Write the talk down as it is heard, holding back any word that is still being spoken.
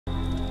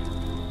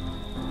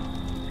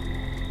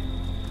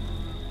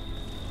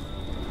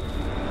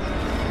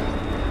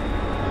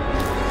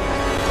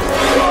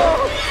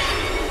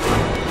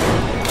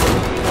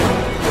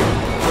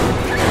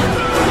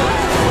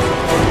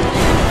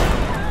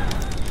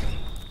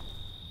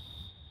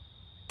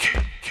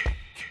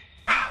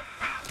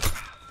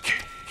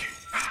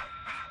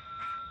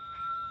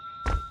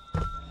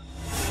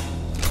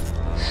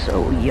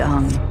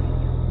young.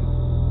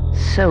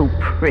 So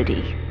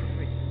pretty.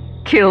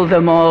 Kill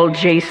them all,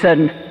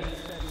 Jason.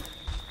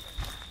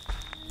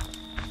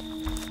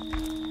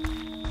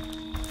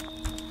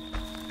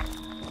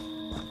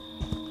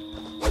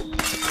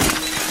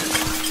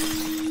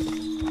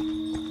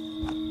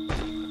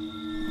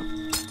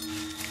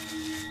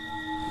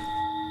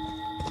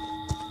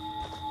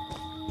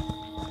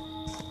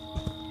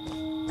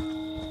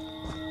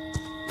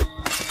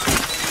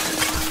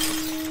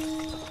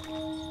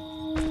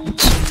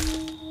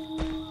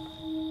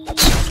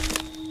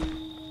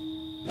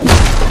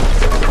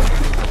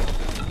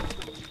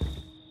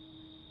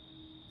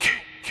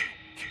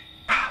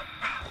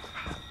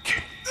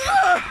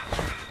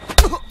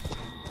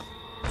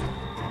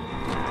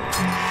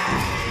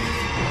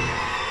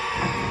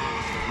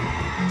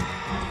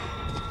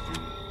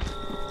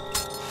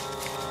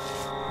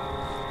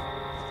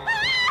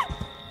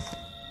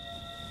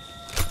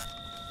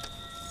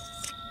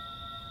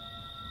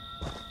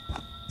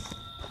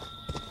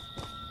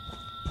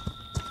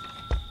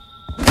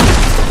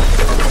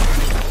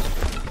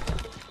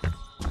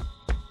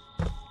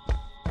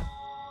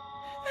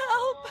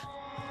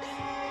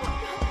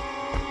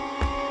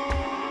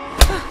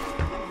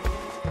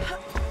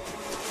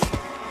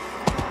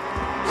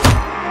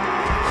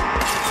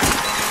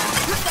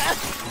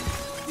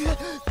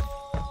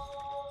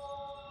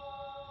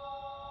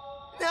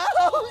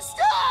 No,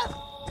 stop!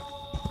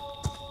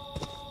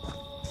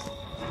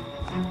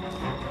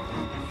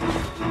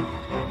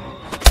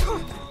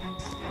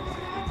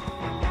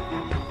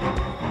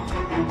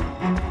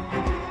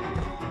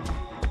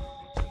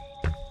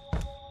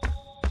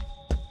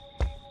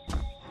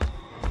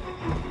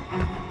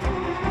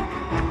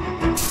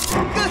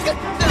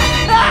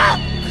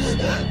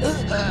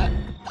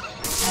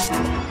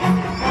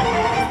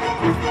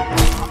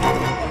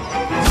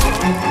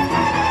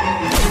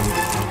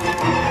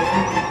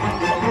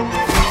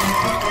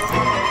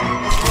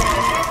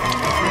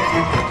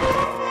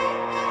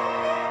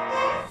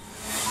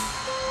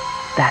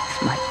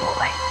 That's my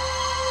boy.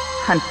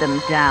 Hunt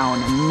them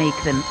down and make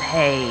them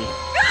pay.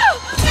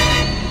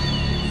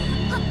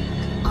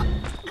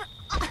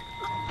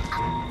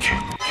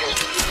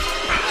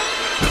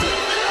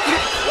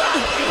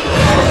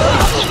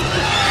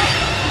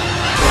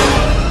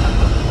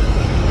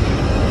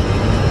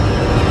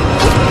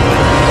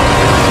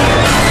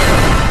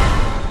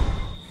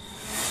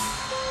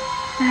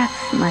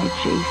 That's my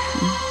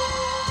Jason.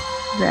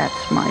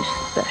 That's my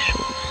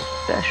special,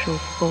 special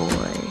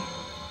boy.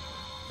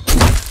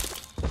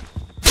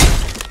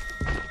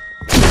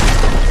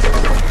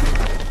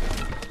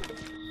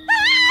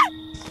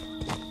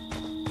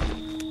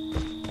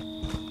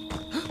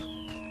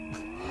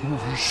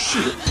 Oh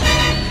shit!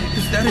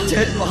 Is that a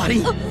dead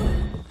body?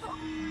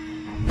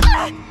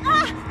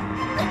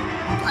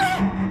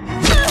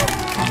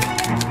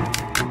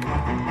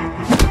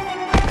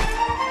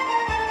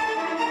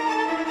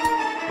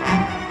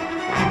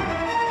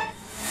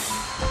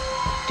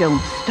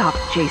 Don't stop,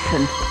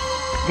 Jason.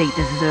 They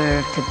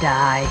deserve to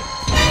die.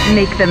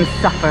 Make them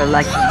suffer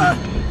like we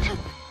did.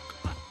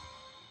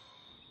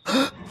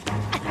 Oh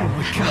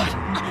my god!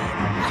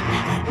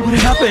 What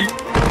happened?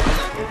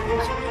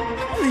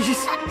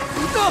 Please,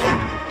 no!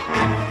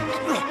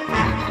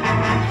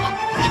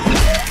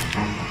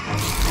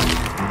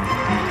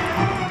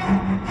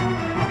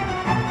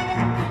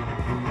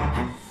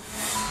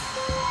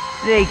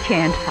 They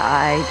can't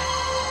hide.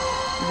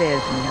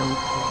 There's no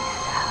place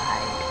to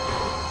hide.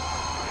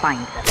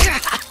 Find them.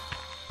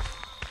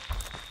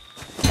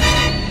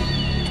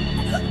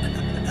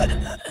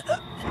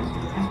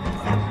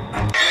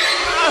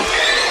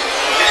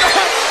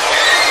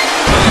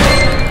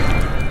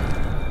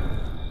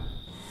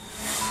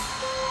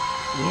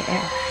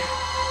 Yes.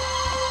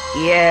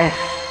 Yes.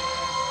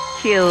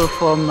 Kill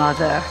for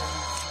Mother.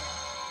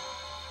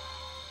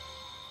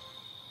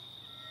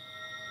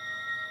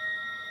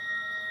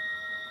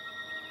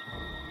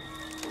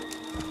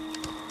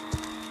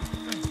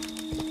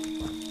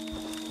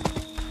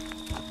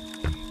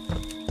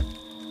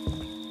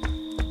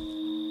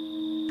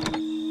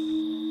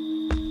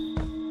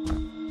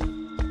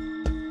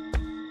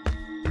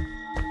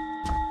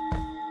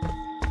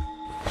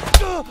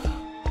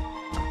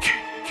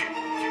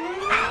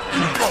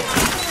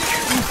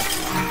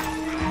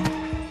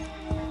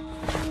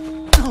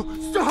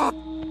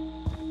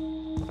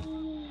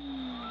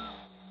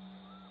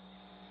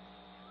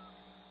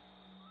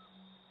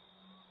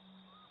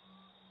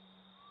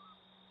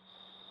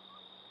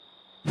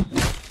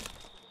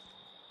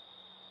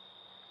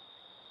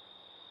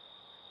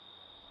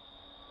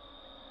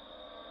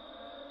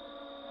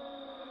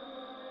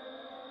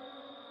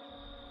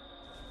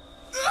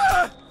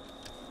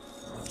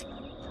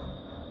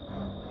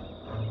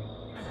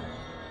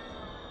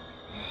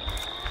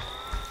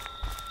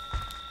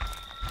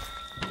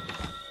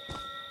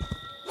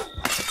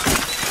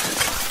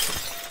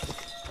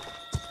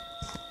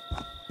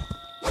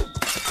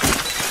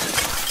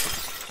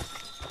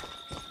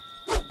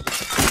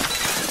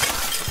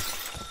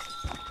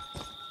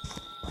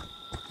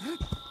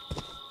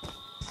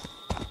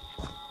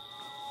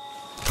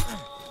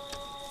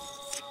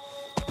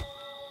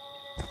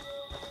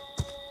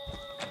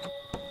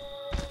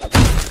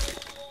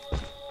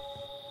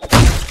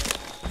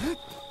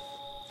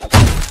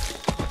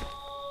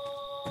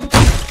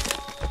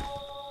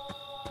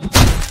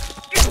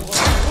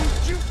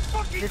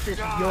 This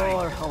is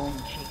your home,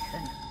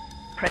 Jason.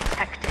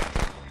 Protect it.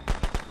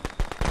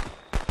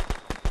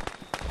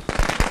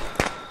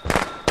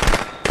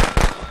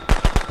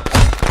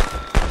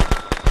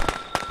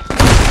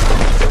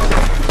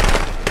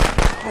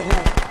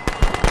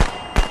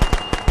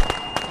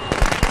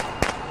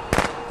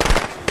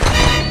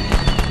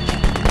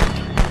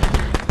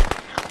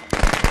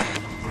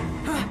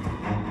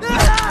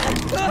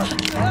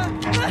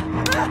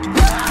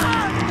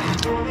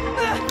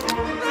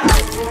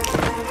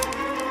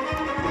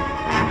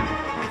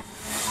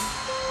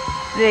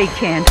 They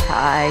can't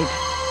hide.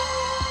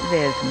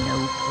 There's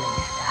no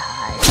place to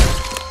hide.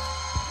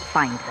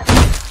 Find them.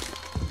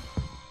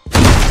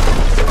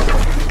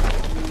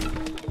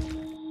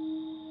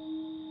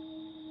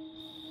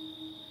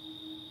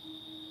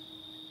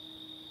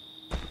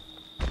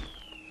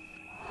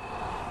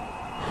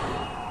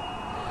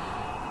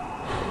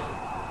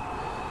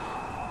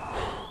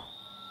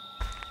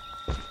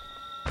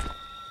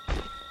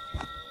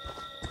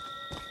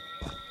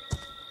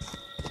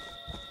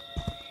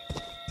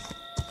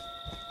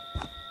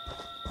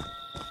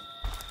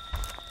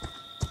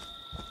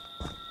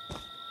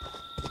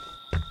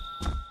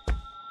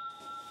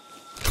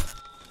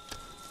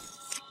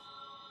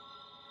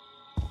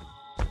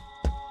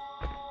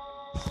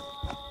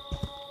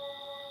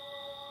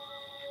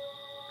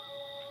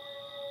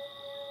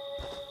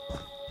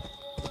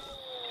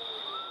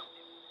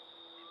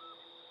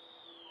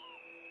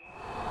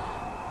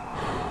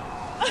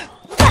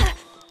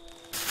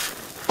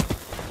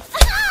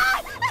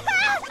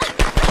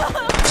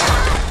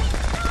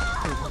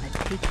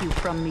 Take you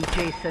from me,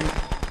 Jason.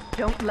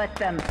 Don't let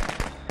them.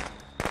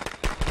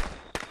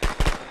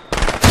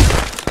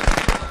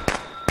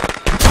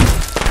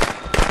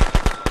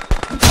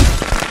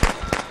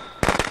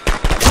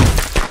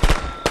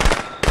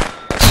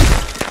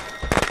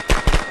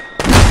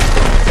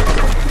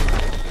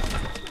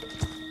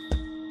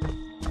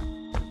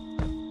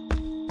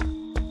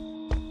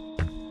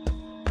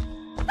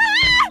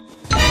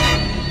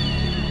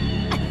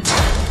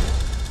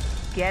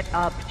 Get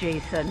up,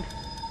 Jason.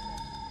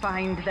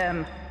 Find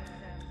them.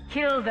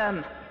 Kill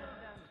them.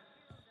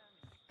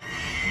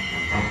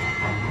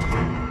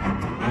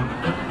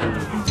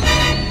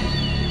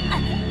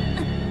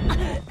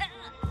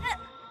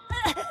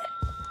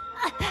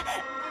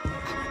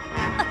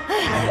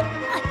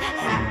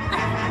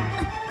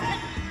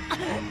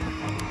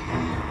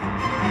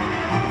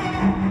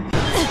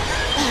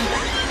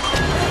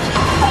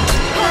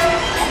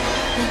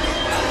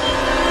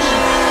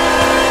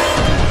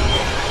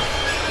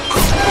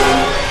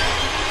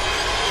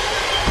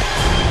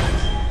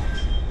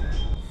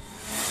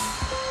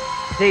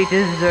 They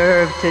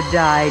deserve to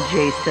die,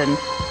 Jason.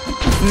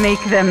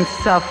 Make them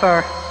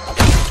suffer.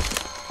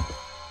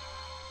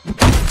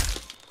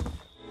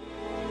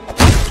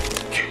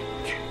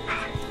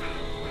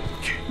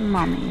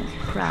 Mommy is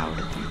proud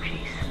of you,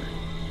 Jason.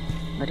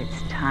 But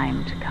it's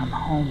time to come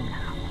home now.